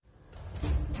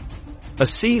A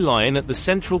sea lion at the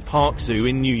Central Park Zoo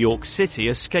in New York City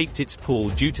escaped its pool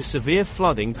due to severe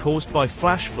flooding caused by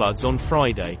flash floods on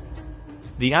Friday.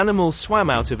 The animal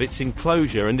swam out of its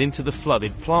enclosure and into the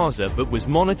flooded plaza but was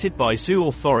monitored by zoo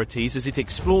authorities as it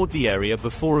explored the area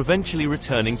before eventually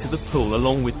returning to the pool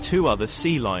along with 2 other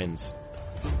sea lions.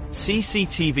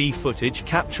 CCTV footage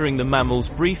capturing the mammal's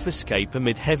brief escape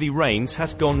amid heavy rains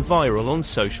has gone viral on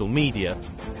social media.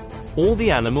 All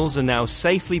the animals are now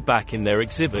safely back in their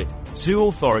exhibit, zoo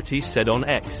authorities said on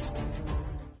X.